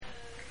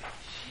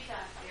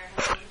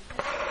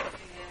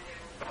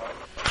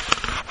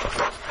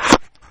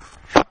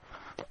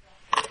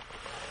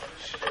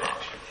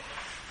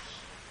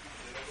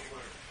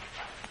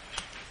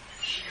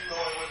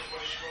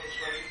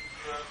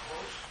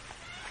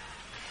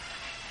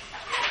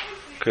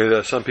Okay, there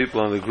are some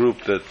people on the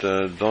group that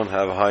don't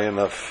have high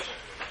enough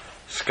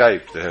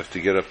Skype. They have to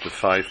get up to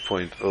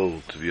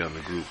 5.0 to be on the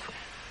group.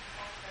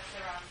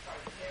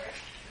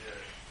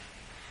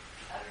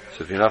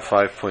 So if you're not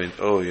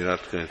 5.0, you're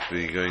not going to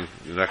be going.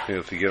 You're not going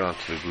to have to get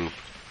onto the group.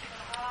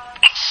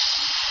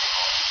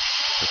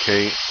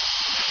 Okay,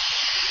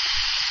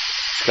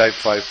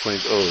 Skype 5.0.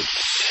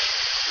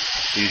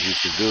 It's easy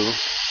to do.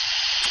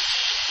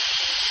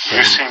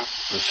 We're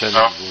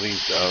sending the link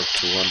out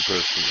to one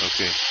person.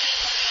 Okay.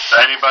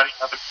 Does anybody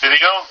have a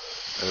video?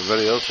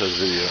 Everybody else has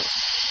video.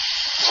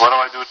 What do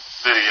I do with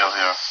the video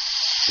here?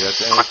 You have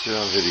to answer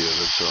on video,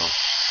 that's all.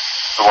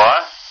 The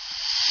what?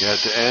 You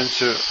have to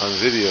answer on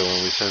video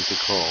when we send the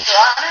call.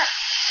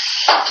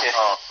 Okay.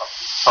 Oh,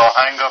 so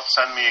hang up,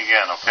 send me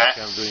again, okay?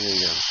 Okay, I'm doing it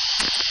again.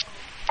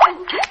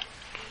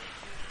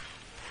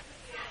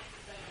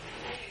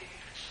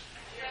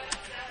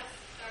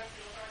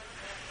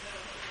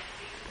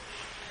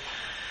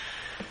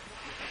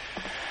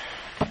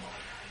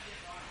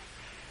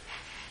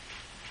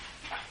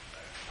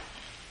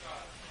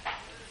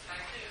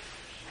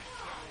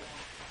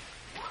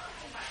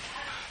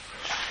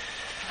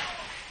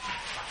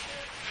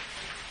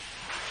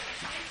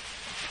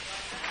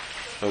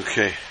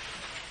 Okay,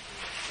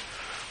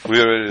 we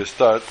are ready to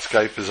start.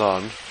 Skype is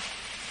on.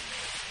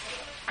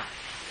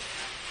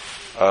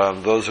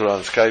 Those who are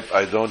on Skype,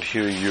 I don't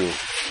hear you.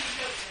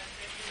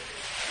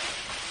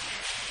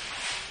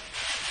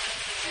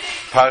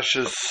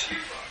 Pashas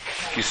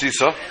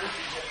Kisisa.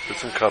 Put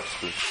some cups,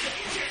 please.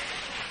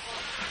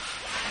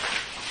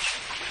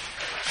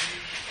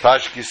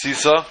 Pash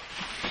Kisisa.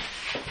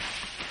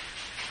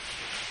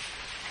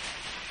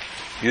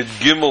 Yud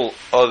Gimel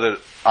Other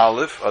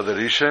Aleph, Other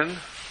Rishon.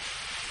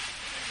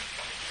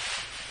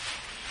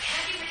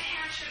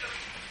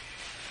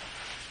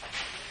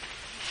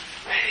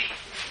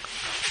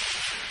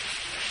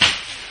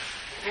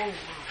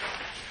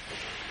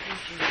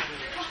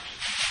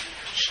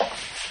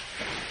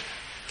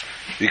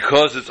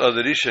 Because it's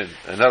Adar Rishon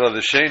and not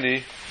Adar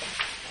Sheni,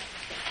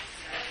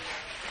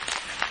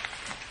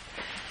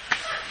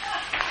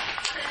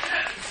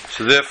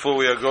 so therefore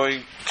we are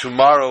going,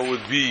 tomorrow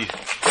would be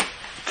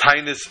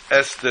Tainus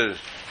Esther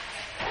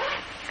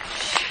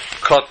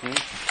Cotton,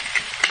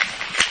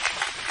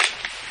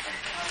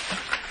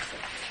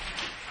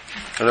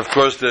 and of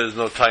course there is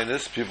no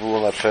Tainus. People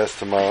will not fast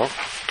tomorrow.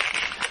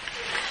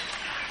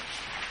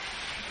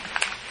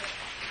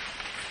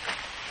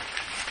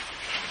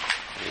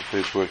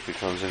 Paperwork that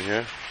comes in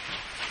here.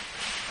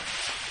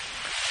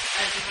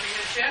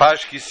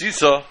 Pash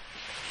Kisisa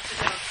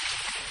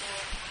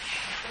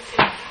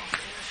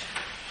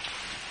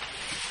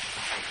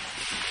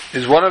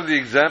is one of the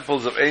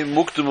examples of Ein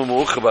Muktum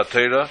U'Meucha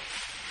Torah,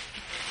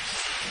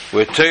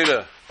 where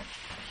Torah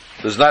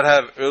does not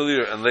have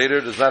earlier and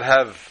later, does not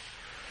have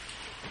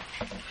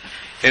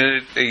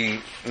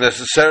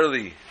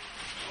necessarily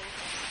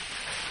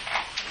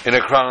in a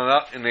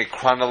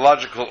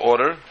chronological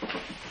order.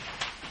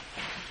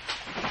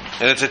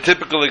 And it's a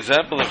typical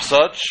example of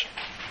such,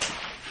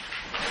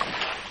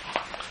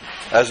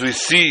 as we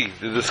see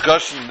the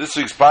discussion in this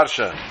week's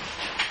Parsha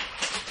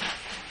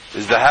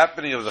is the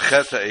happening of the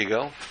Chet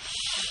HaEgel.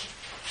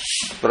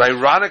 But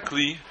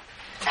ironically,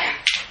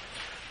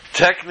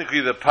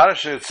 technically the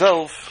Parsha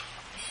itself,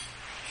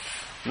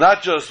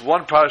 not just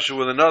one Parsha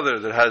with another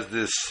that has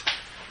this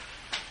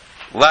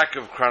lack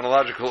of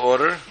chronological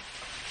order,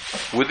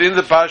 within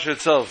the Parsha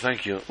itself,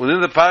 within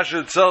the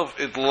Parsha itself,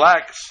 it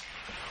lacks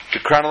the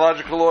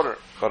chronological order.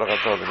 The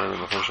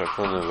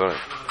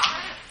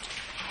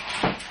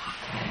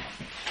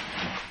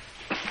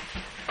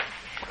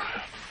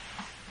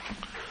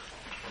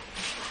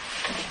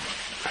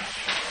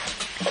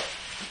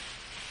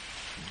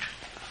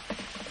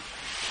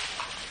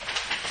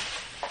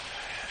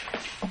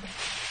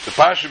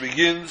Parsha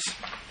begins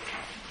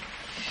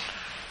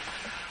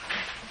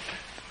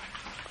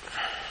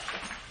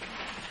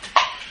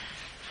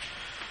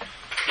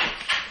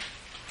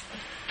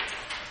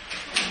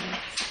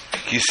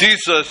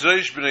Kisisa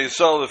Reish Bnei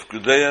Yisrael of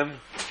Gudeyim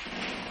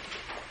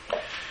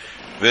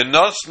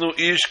V'nosnu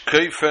ish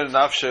keifer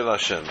nafshei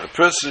l'Hashem.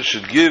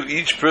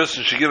 Each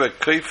person should give a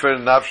keifer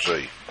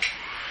nafshei,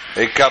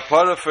 a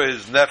kapara for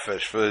his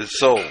nefesh, for his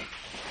soul.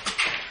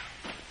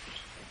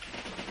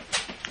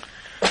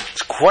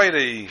 It's quite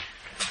a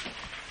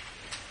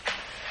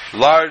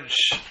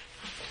large,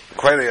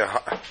 quite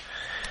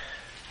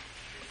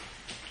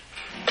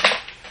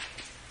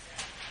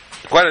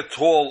a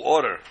tall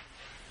order.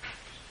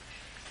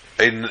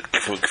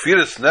 For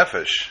Kfiras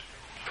Nefesh,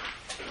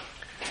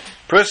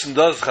 person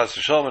does Chas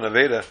v'Shalom and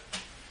Aveda,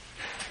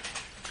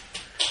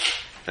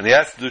 and he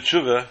has to do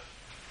tshuva.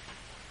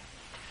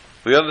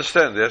 We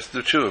understand he has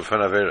to do tshuva for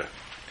an Aveda.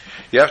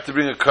 You have to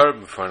bring a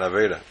carbon for an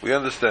Aveda. We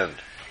understand.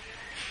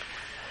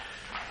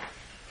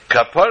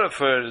 Kapara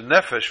for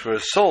Nefesh, for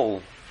a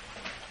soul,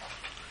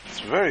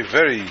 it's very,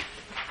 very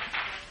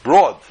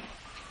broad.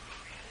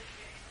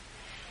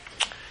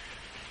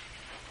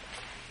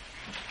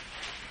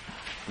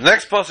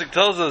 Next pasuk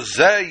tells us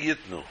Zeh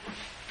Yitnu.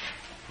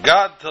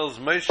 God tells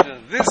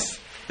Moshe, this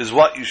is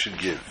what you should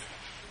give.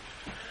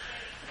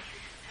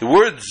 The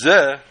word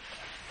zeh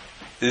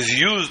is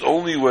used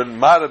only when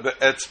mara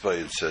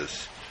be'etzba, it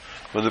says.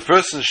 When the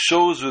person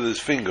shows with his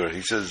finger,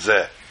 he says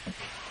zeh.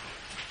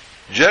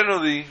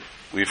 Generally,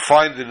 we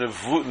find the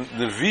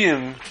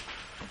Nevi'im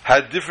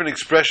had different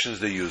expressions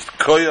they used.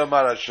 Koya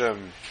mar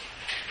Hashem.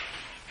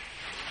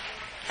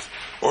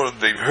 Or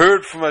they've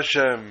heard from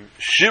Hashem.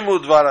 Shimu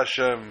dvar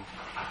Hashem.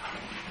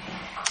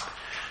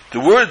 The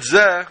word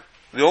zeh,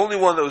 the only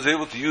one that was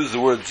able to use the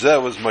word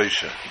zeh was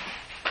Moshe.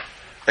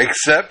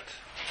 Except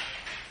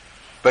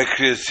by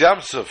Kriyas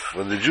Yamsuf,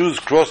 when the Jews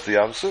crossed the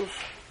Yamsuf,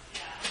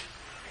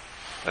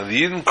 and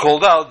the Yidden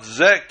called out,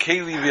 Zeh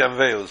Keli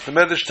V'Yamveos. The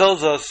Medrash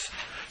tells us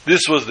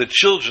this was the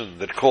children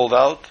that called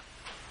out,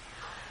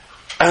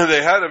 and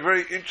they had a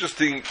very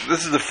interesting,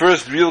 this is the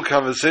first real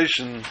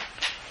conversation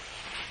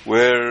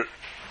where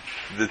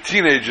the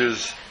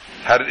teenagers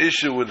had an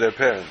issue with their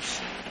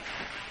parents.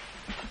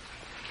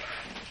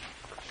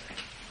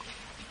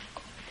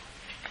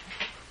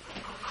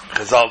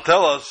 Chazal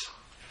tell us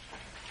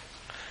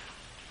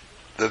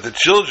that the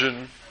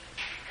children,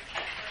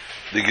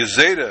 the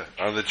gezerah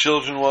on the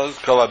children was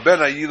Kol ben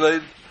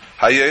hayiled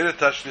hayere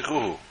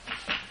tashlichuhu.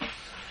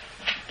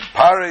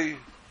 Pari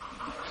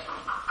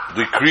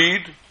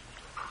decreed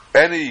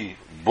any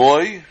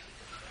boy,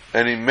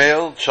 any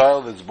male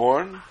child that's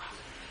born,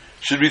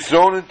 should be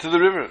thrown into the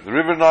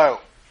river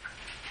Nile.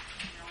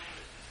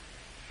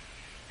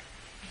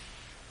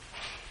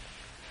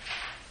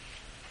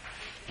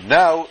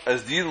 Now,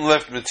 as the Yidden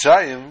left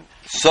Mitzrayim,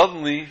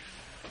 suddenly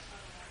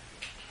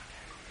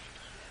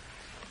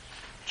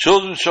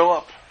children show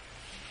up.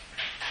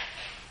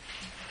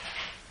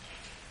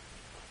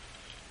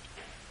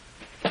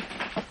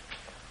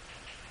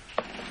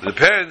 The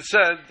parents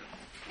said,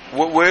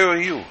 where are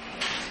you?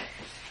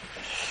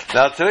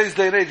 Now, today's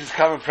day and age, it's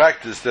common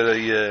practice that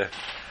a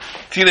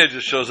teenager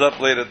shows up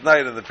late at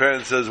night and the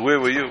parent says, where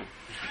were you?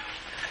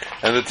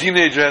 And the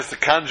teenager has to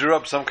conjure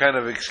up some kind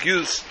of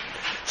excuse,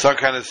 some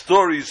kind of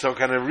story, some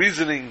kind of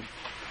reasoning.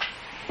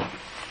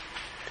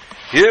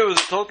 Here it was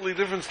a totally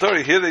different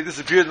story. Here they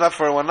disappeared not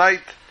for one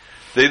night,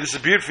 they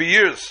disappeared for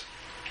years.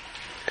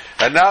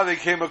 And now they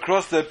came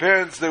across their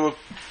parents, they were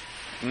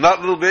not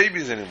little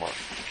babies anymore.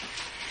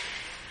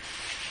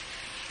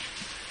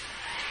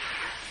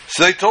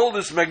 So they told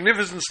this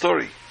magnificent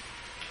story.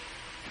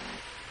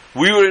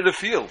 We were in a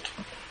field.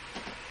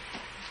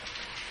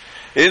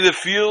 In the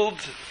field,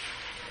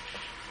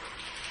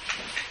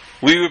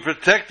 we were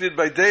protected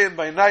by day and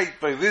by night,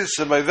 by this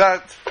and by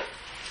that.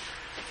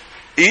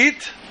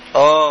 Eat?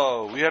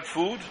 Oh, we had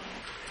food.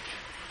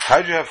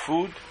 How'd you have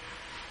food?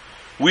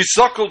 We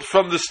suckled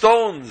from the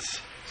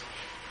stones.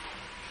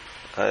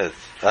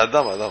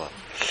 Adama.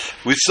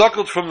 We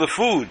suckled from the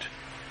food.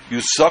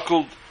 You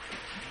suckled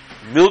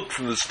milk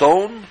from the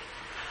stone?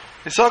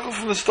 You suckled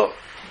from the stone.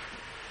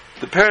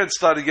 The parents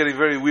started getting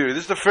very weary.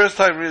 This is the first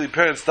time really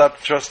parents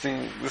stopped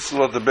trusting. This is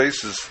what the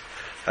basis,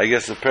 I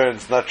guess, of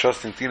parents not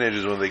trusting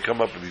teenagers when they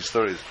come up with these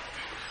stories.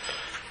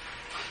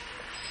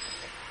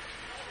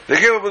 They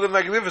came up with a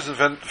magnificent,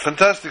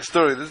 fantastic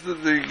story. This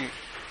is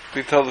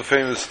we tell the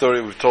famous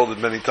story, we've told it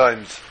many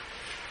times,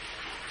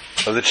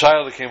 of the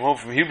child that came home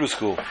from Hebrew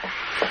school.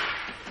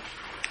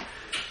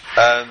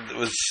 And it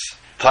was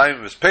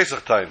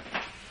Pesach time.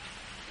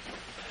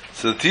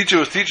 So the teacher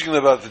was teaching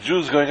them about the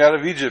Jews going out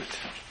of Egypt.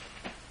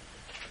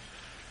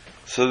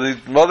 So the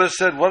mother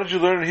said, what did you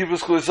learn in Hebrew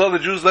school? He said, the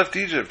Jews left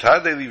Egypt. How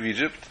did they leave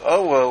Egypt?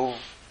 Oh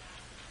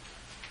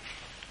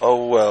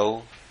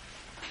well.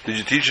 Did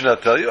your teacher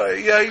not tell you?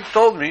 Yeah, he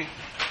told me.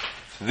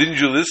 So didn't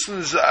you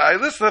listen? I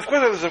listened. Of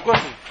course I listened. Of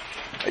course.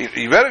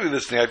 You better be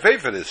listening. I pay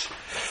for this.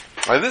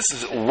 And this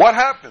is what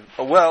happened.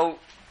 Well,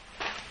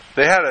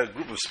 they had a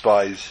group of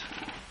spies,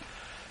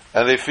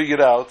 and they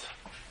figured out.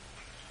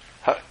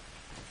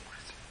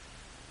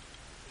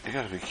 You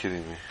gotta be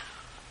kidding me.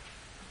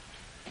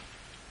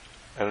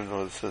 I don't know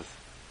what it says.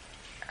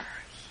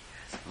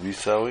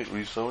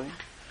 Resowing?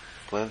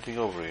 Planting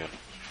over again.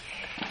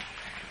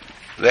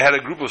 They had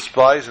a group of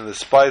spies, and the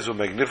spies were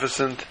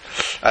magnificent,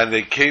 and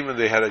they came and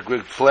they had a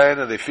great plan,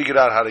 and they figured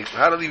out how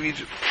to leave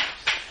Egypt.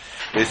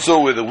 They saw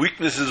where the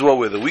weaknesses were,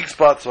 where the weak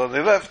spots were, and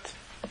they left.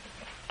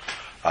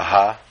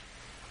 Aha.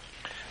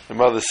 The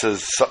mother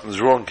says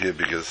something's wrong here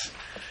because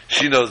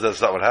she knows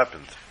that's not what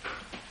happened.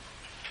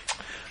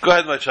 Go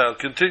ahead, my child,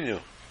 continue.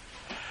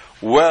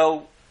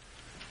 Well,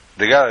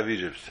 they got out of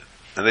Egypt,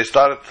 and they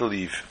started to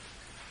leave.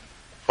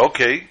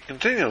 Okay,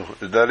 continue.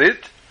 Is that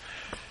it?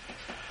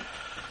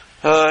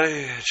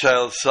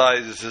 Child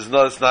sighs and says,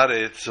 no, it's not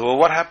it. So, well,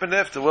 what happened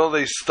after? Well,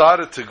 they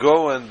started to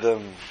go, and the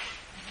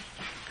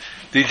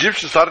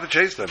Egyptians started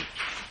to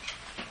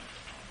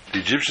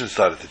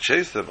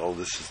chase them. Oh,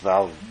 this is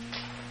now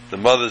the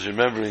mother's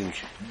remembering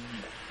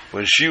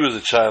when she was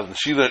a child and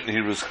she learned in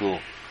Hebrew school.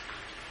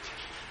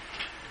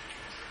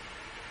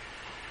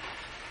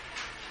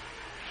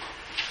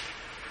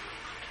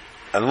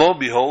 And lo and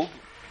behold,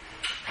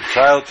 the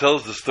child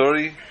tells the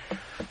story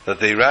that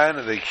they ran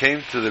and they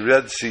came to the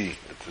Red Sea,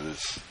 to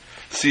this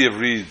sea of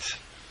reeds.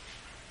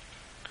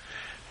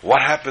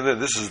 What happened then?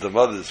 This is the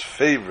mother's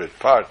favorite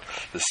part.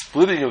 The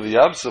splitting of the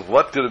Yam Suf.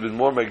 What could have been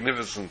more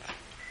magnificent?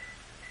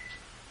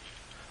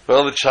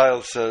 Well, the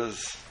child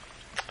says,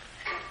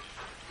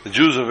 the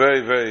Jews were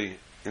very, very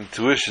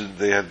intuition.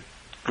 They had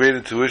great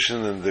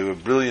intuition, and they were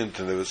brilliant,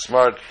 and they were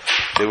smart.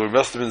 They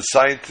must have been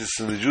scientists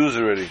in the Jews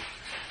already.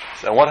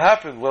 And what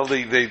happened? Well,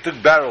 they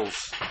took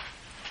barrels,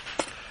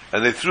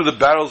 and they threw the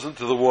barrels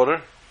into the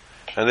water,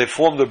 and they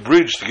formed a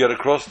bridge to get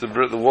across the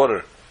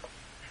water.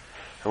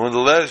 And when the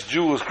last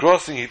Jew was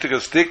crossing, he took a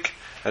stick,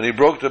 and he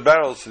broke the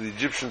barrels so the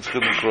Egyptians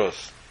couldn't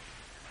cross.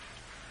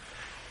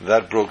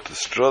 That broke the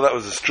straw. That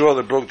was the straw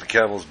that broke the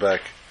camel's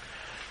back.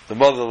 The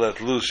mother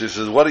let loose. She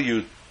says, "What are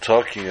you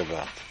talking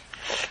about?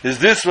 Is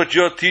this what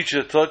your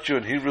teacher taught you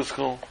in Hebrew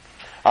school?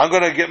 I'm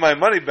going to get my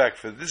money back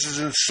for this. This is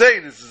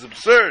insane. This is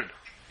absurd."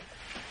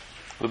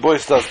 The boy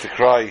starts to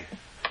cry.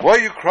 "Why are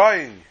you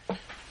crying?"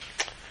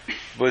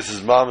 The boy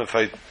says, "Mom, if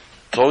I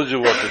told you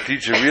what the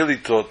teacher really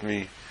taught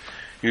me,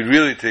 you'd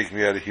really take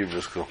me out of Hebrew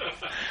school.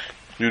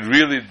 You'd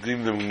really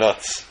deem them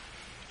nuts."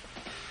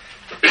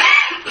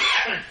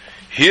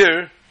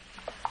 Here,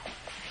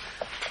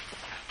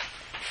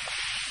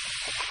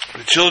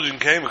 the children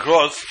came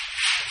across,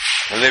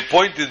 and they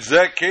pointed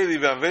Zeh,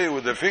 Keli, and Veh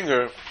with their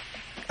finger,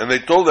 and they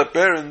told their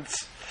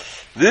parents,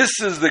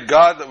 "This is the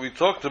God that we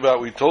talked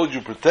about. We told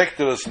you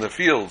protected us in the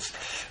fields,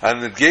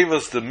 and it gave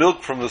us the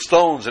milk from the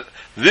stones." And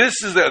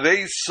this is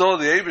they saw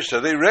the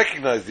Eibishter. They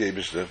recognized the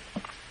Eibishter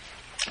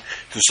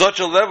to such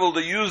a level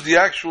they used the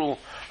actual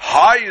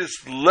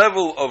highest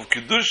level of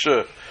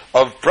kedusha,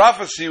 of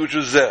prophecy, which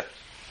was Zeh.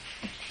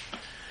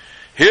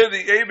 Here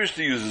the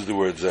Eibishter uses the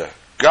word Zeh.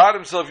 God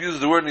Himself uses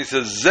the word, and He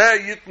says,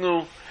 "Zeh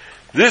yitnu."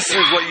 This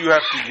is what you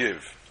have to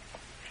give.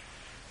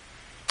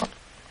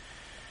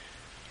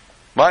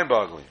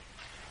 Mind-boggling.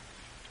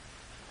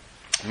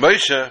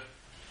 Moshe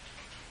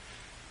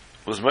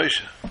was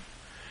Moshe.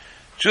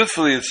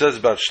 Truthfully, it says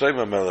about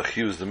Shlomo Melech,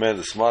 he was the man,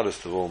 the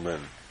smartest of all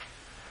men.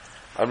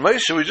 And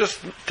Moshe, we just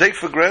take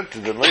for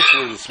granted that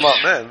Moshe was a smart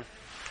man.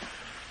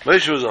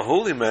 Moshe was a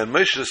holy man.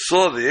 Moshe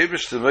saw the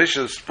Eibishter.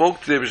 Moshe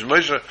spoke to the Eibishter.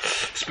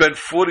 Moshe spent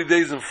 40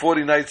 days and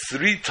 40 nights,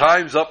 3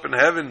 times up in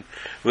heaven,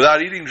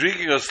 without eating,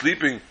 drinking, or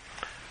sleeping.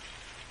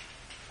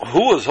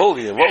 Who was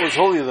holier? What was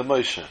holier than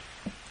Moshe?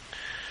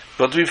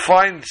 But we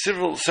find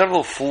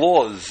several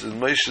flaws in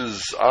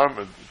Moshe's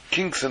armor,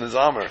 kinks in his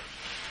armor.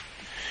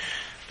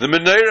 The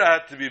menorah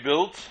had to be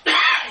built,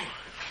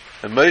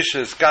 and Moshe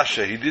is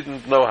kasha. He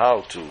didn't know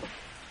how to.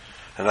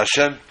 And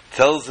Hashem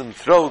tells him,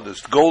 throw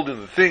this gold in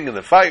the thing, in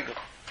the fire.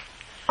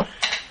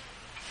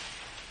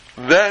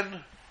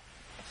 Then,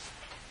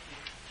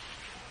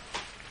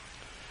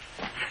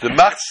 the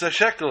machzah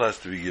shekel has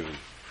to be given.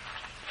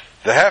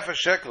 The half a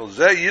shekel.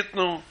 Zeh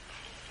yitnu.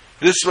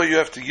 This is what you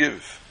have to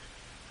give.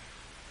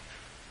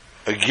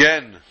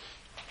 Again,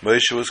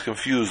 Moshe was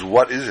confused.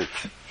 What is it?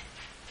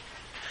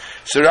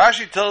 So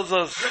Rashi tells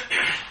us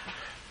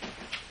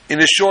in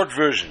a short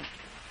version.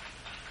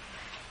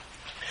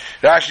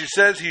 Rashi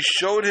says he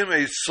showed him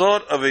a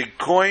sort of a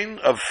coin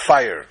of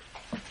fire,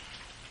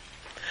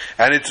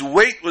 and its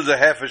weight was a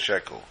half a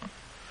shekel.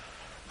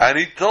 And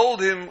he told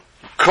him,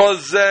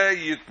 "Kozeh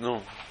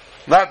yitnu,"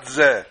 not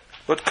zeh,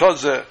 but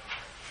kozeh,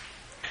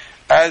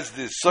 as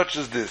this, such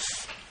as this.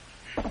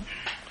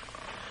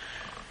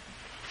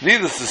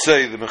 Needless to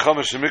say, the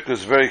Mechamer Shemikra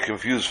is very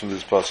confused from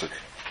this pasuk,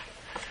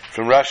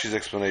 from Rashi's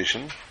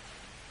explanation.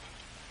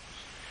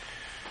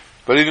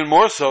 But even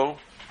more so,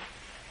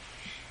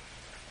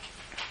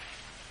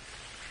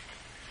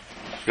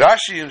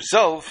 Rashi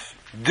himself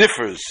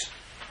differs.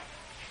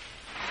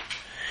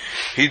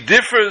 He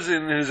differs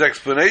in his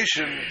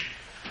explanation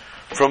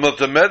from what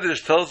the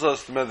Medrash tells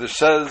us. The Medrash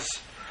says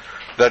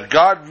that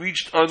God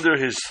reached under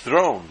His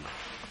throne,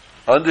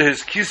 under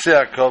His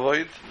Kisei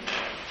HaKavod,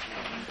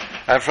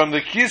 and from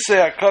the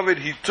Kisei HaKavod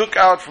He took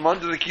out from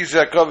under the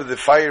Kisei HaKavod the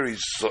fiery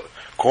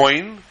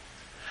coin,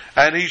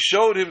 and He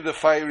showed him the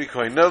fiery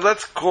coin. Now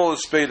let's call a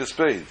spade a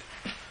spade.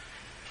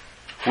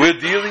 We're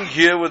dealing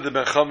here with the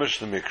Mechamer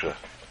Shemikra,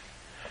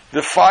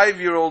 the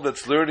 5-year-old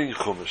that's learning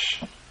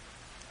Chumash.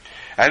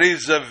 And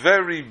he's a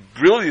very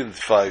brilliant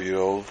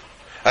 5-year-old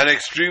and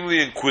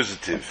extremely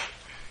inquisitive.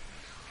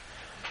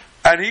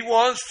 And he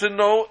wants to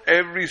know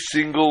every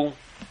single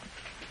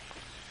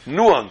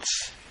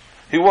nuance.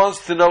 He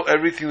wants to know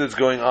everything that's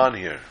going on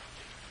here.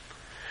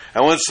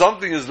 And when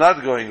something is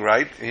not going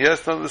right, he has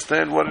to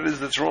understand what it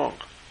is that's wrong.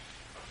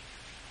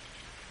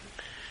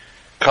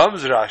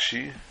 Comes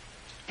Rashi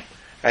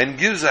and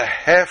gives a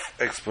half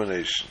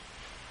explanation.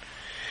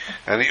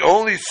 And he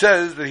only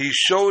says that he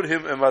showed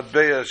him a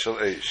matbeya shel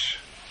eish.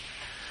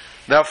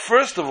 Now,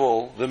 first of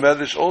all, the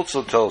Medrash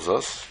also tells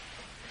us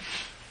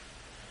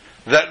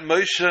that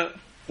Moshe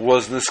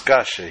was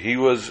niskashe. He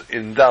was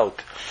in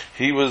doubt.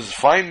 He was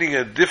finding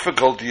a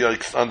difficulty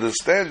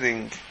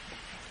understanding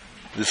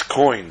this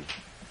coin.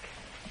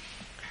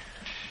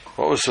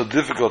 What was so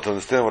difficult to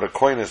understand what a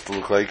coin has to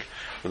look like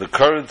when the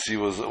currency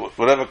was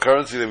whatever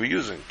currency they were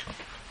using?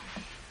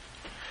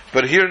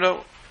 But here,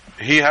 no.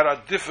 He had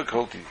a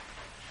difficulty.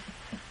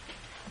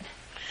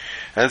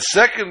 And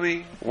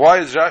secondly, why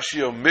is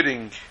Rashi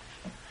omitting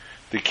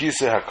the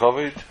Kisei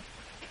HaKavod?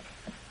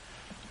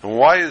 And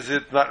why is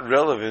it not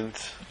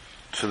relevant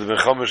to the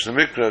Mechamesh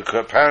Mikra,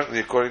 apparently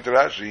according to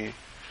Rashi,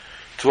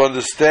 to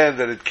understand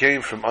that it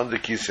came from under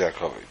Kisei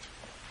HaKavod?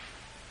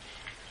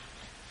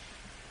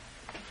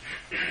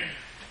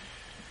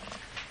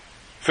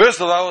 First,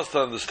 allow us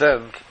to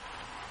understand,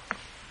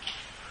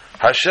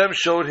 Hashem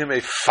showed him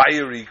a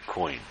fiery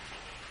coin.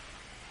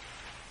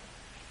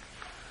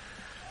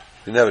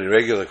 He didn't have any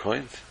regular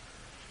coins.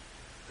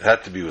 It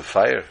had to be with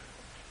fire.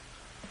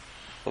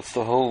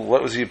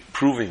 What was he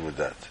proving with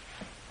that?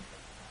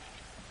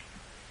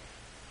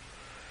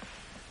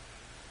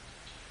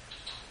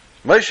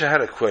 Moshe had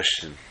a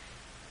question.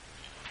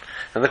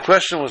 And the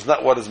question was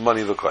not, what does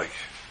money look like?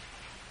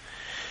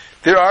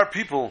 There are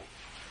people,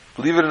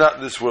 believe it or not,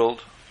 in this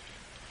world.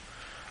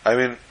 I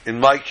mean, in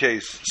my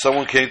case,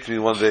 someone came to me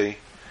one day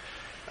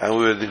and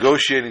we were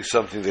negotiating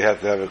something. They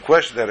had to have a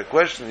question. They had a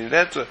question, he didn't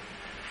answer.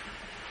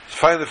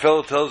 Finally, the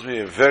fellow tells me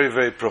a very,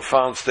 very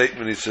profound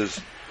statement. He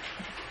says,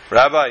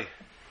 Rabbi,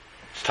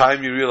 it's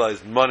time you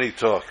realize money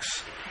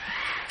talks.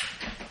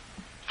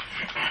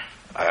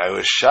 I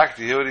was shocked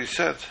to hear what he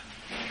said.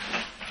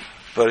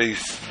 But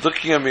he's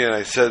looking at me and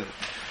I said,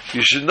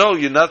 you should know,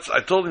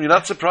 I told him, you're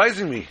not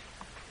surprising me.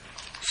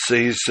 So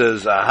he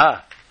says,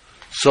 aha,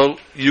 so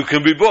you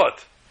can be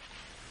bought.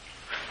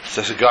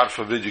 So I said, God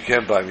forbid you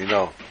can't buy me,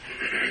 no.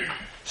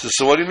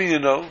 So what do you mean you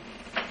know?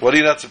 What are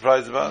you not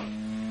surprised about?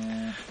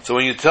 So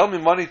when you tell me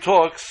money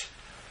talks,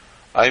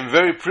 I'm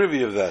very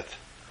privy of that.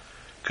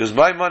 Because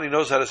my money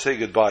knows how to say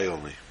goodbye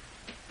only.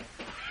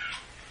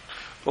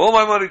 All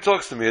my money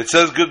talks to me. It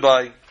says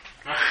goodbye.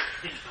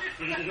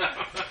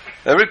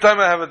 Every time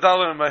I have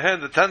 $1 in my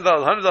hand, the $10,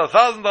 $100,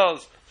 $1,000,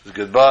 it says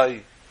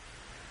goodbye.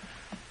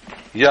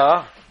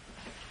 Yeah.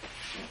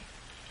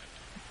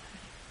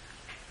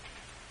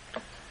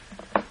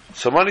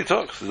 So money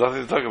talks. There's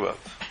nothing to talk about.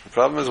 The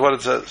problem is what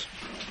it says.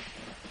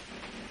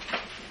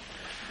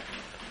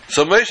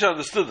 So Moshe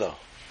understood though.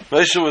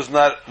 Moshe was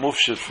not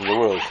mufshid from the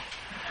world.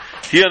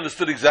 He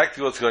understood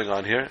exactly what's going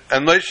on here.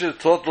 And Moshe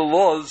taught the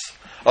laws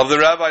of the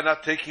rabbi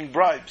not taking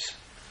bribes.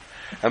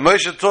 And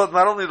Moshe taught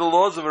not only the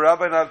laws of a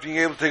rabbi not being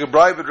able to take a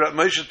bribe, but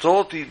Moshe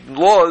taught the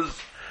laws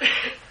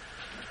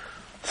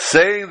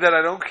saying that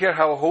I don't care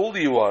how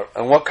holy you are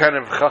and what kind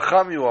of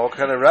chacham you are, what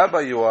kind of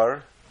rabbi you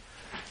are,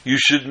 you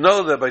should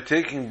know that by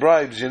taking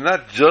bribes, you're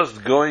not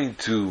just going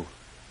to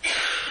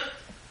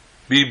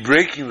be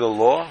breaking the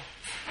law,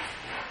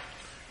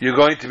 you're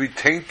going to be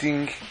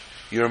tainting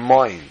your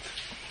mind.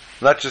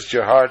 Not just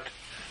your heart,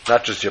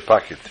 not just your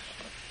pocket.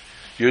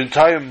 Your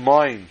entire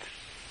mind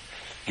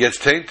gets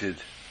tainted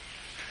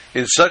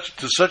to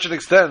such an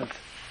extent.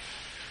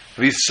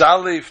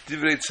 V'salef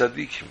divrei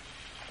tzadikim.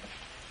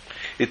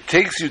 It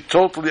takes you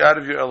totally out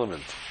of your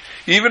element.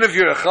 Even if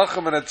you're a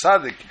chacham and a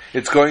tzaddik,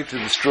 it's going to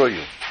destroy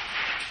you.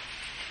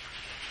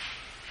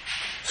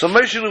 So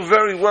Moshe knew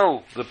very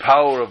well the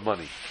power of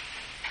money.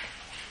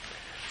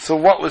 So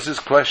what was his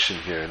question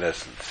here in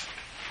essence?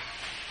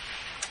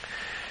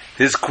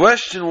 His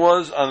question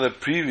was on the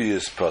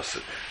previous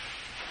pasuk,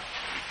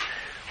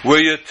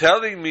 where you're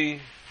telling me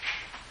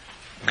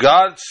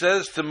God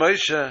says to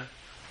Moshe,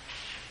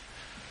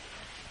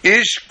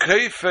 Ish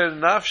keifer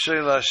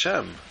nafshei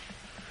l'Hashem,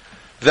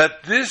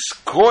 that this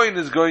coin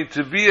is going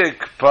to be a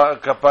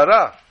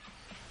kapara,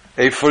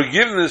 a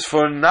forgiveness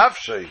for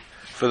nafshei,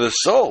 for the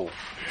soul.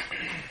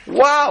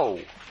 Wow!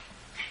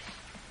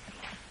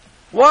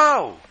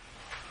 Wow!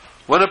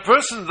 When a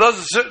person does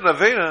a certain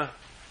Avera,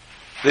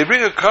 they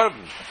bring a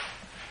carbon.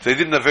 If they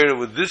did an Avera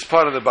with this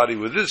part of the body,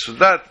 with this, with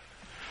that,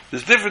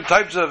 there's different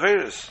types of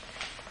Averas.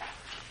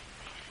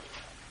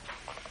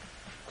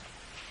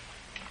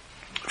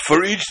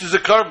 For each there's a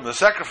carbon, a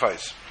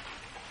sacrifice.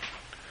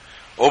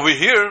 Over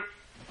here,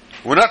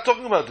 we're not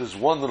talking about this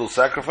one little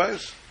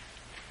sacrifice.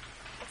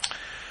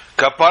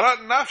 Kaparat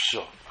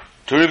nafsho,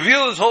 to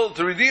reveal his whole,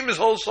 to redeem his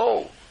whole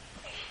soul.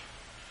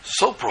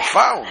 So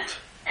profound.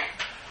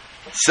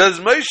 Says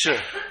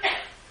Moshe,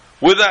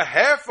 with a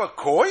half a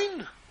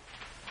coin?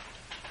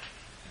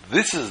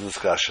 This is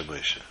Niskasha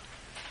Moshe.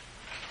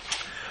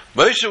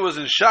 Moshe was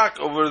in shock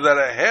over that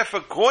a half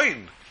a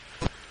coin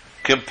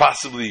can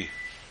possibly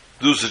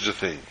do such a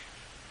thing.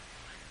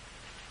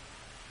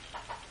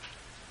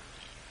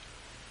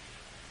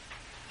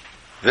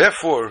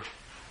 Therefore,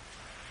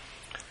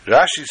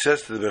 Rashi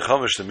says to the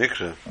Bechamish the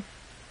Mikra,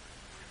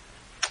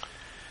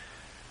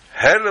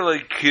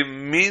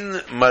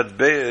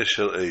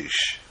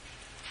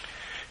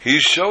 he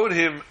showed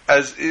him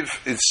as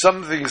if it's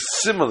something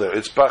similar,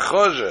 it's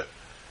pachoja,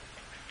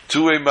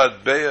 to a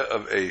matbeya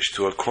of eish,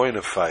 to a coin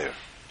of fire.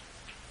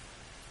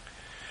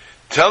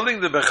 Telling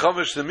the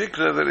Bechamish the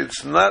Mikra that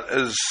it's not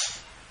as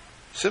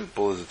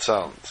simple as it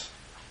sounds.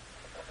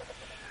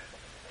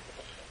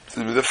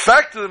 The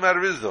fact of the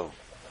matter is, though,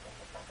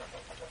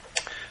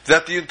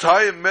 that the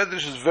entire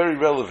medrash is very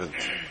relevant.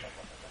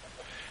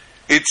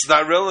 It's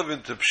not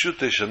relevant to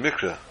Pshutei Shel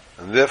Mikra,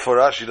 and therefore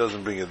Rashi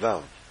doesn't bring it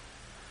down.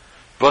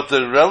 But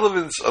the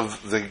relevance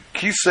of the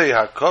Kisei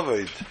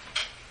HaKavod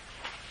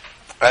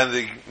And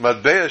the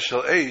Matbeya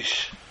Shel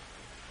Eish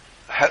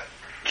had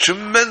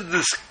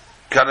tremendous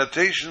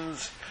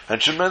connotations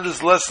and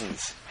tremendous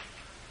lessons.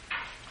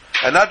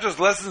 And not just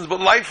lessons, but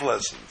life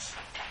lessons.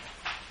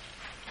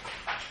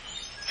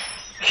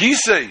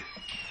 Kisei,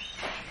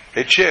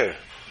 a chair.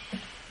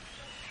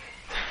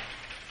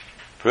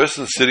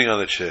 Person sitting on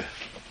a chair.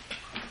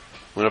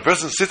 When a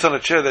person sits on a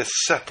chair, they're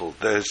settled,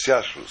 they're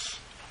yashrus.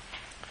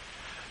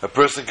 A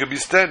person could be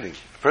standing.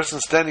 A person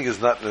standing is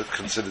not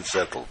considered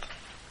settled.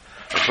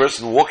 A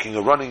person walking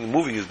or running and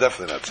moving is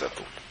definitely not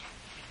settled.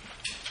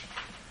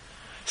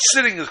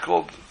 Sitting is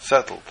called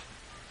settled.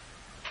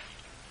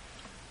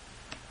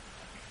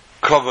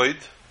 Kavod,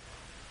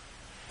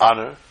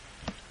 honor.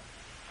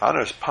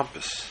 Honor is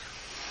pompous.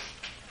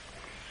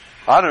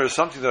 Honor is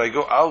something that I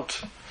go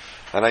out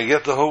and I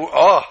get the whole,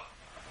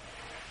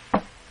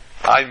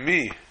 I'm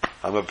me.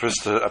 I'm a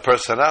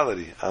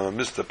personality. I'm a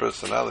Mr.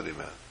 Personality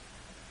man.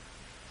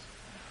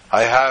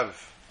 I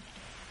have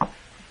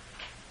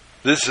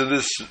this and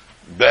this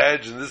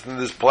badge and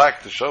this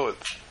plaque to show it.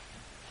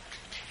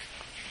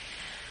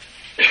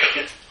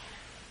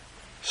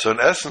 So in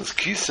essence,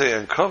 Kisei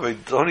and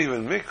Kavod don't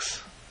even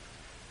mix.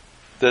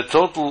 They're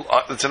total,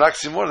 it's an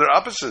oxymoron, they're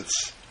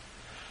opposites.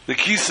 The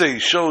Kisei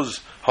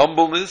shows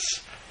humbleness,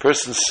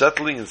 person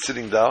settling and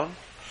sitting down.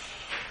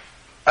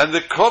 And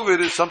the Kavod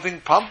is something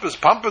pompous,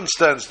 pomp and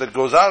stance that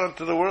goes out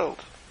into the world.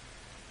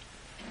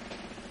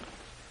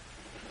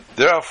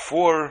 There are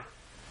 4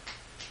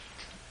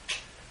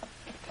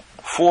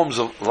 forms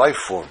of life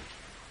form.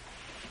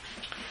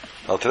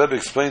 Alter Rebbe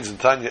explains in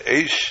Tanya,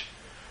 Eish,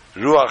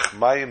 Ruach,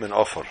 Mayim, and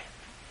Ofer.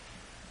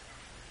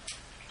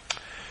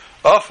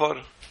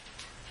 Ofer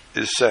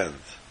is sand.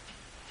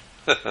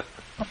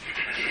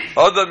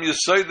 Adam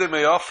Yisoide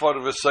me Ofer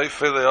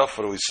v'Seifei le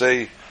Ofer. We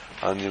say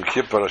on Yom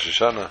Kippur, Rosh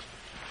Hashanah,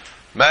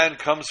 man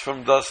comes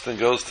from dust and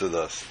goes to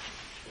dust.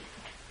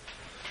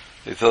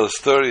 They tell a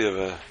story of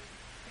a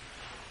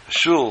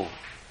shul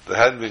that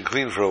hadn't been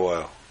cleaned for a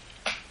while.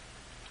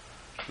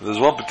 There's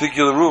one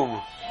particular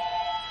room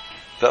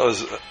that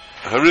was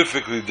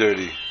horrifically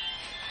dirty.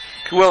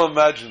 You can well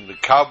imagine the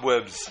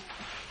cobwebs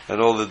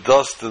and all the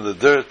dust and the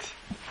dirt.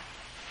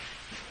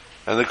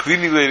 And the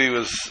cleaning lady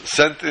was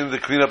sent in to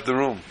clean up the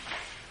room.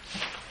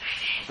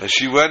 And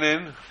she went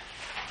in,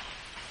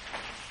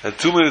 and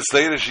 2 minutes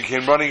later she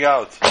came running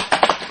out.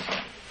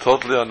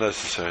 Totally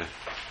unnecessary.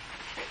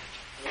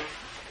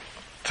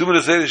 2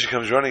 minutes later she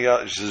comes running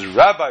out and she says,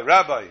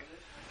 Rabbi.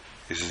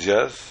 He says,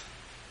 yes.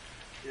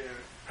 Yeah.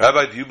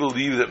 Rabbi, do you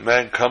believe that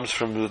man comes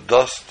from the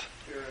dust?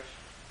 Yes.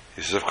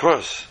 He says, of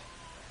course.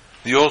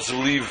 Do you also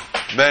believe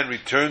man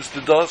returns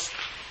to dust?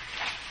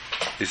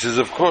 He says,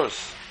 of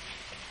course.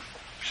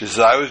 She says,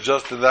 I was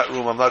just in that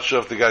room. I'm not sure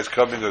if the guy's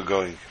coming or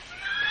going.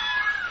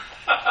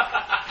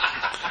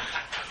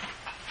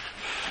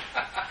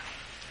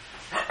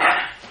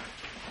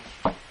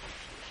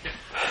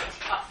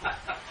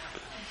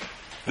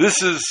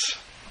 This is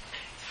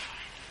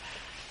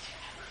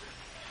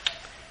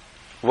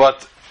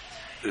what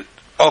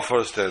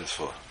Ofer stands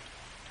for.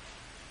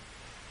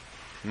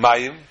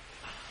 Mayim.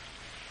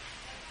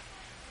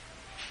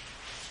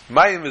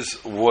 Mayim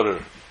is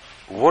water.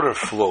 Water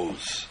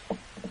flows.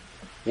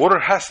 Water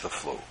has to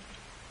flow.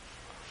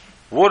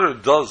 Water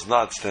does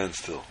not stand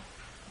still.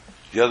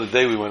 The other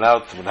day we went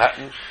out to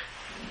Manhattan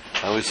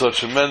and we saw a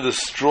tremendous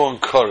strong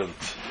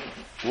current.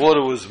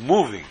 Water was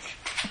moving.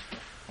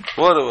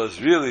 Water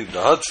was really,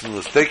 the Hudson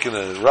was taking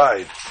a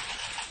ride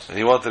and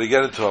he wanted to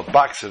get into a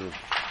box and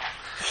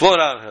flow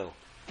downhill.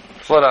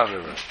 Flow down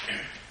river.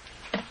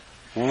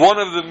 One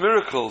of the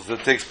miracles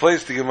that takes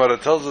place, the Gemara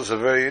tells us a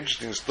very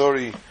interesting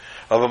story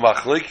of a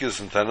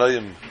machlekes in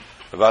Tanoim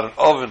about an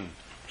oven,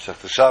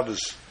 Sefta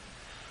Shabbos,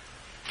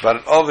 about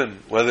an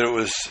oven, whether it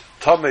was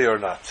tamei or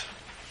not.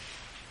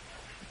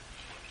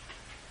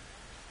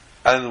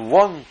 And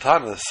one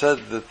Tana said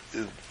that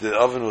the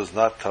oven was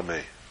not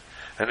tamei,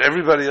 and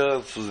everybody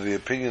else was of the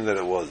opinion that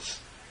it was.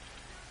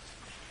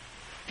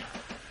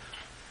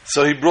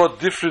 So he brought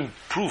different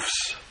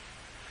proofs.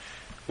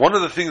 One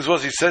of the things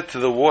was, he said to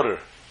the water,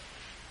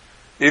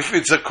 if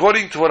it's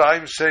according to what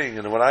I'm saying,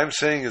 and what I'm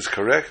saying is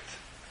correct,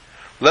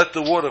 let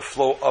the water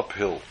flow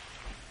uphill.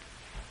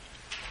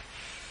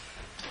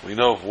 We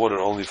know if water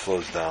only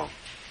flows down.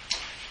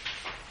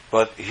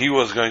 But he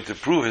was going to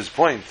prove his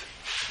point,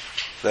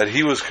 that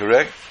he was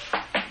correct,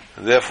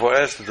 and therefore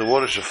asked that the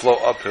water should flow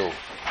uphill.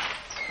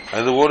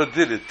 And the water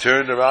did. It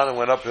turned around and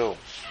went uphill.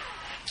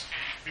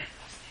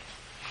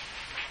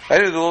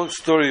 Anyway, the long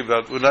story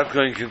about, we're not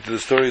going into the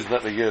story, it's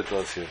not negated to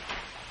us here.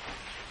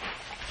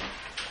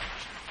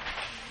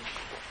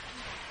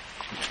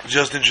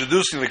 Just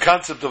introducing the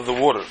concept of the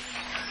water.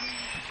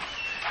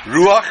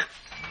 Ruach,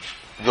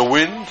 the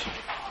wind.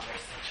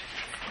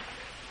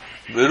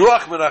 The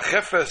Ruach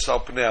menachefes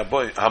al pnei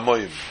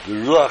hamoyim. The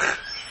Ruach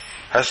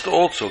has to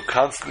also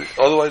constantly,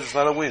 otherwise it's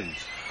not a wind.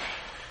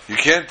 You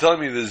can't tell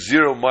me there's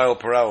 0 mile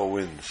per hour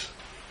winds.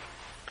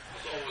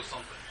 It's always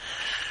something.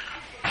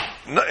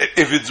 No,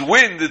 if it's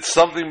wind, it's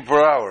something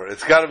per hour.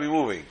 It's got to be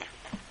moving.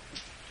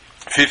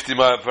 50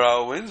 mile per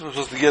hour winds. We're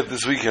supposed to get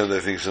this weekend, I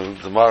think, so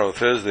tomorrow,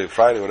 Thursday,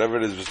 Friday, whatever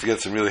it is, we're supposed to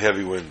get some really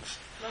heavy winds.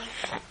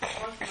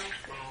 Tomorrow's a nice day.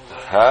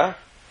 Huh?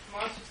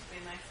 Tomorrow's supposed to be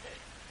a nice day.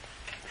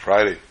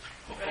 Friday.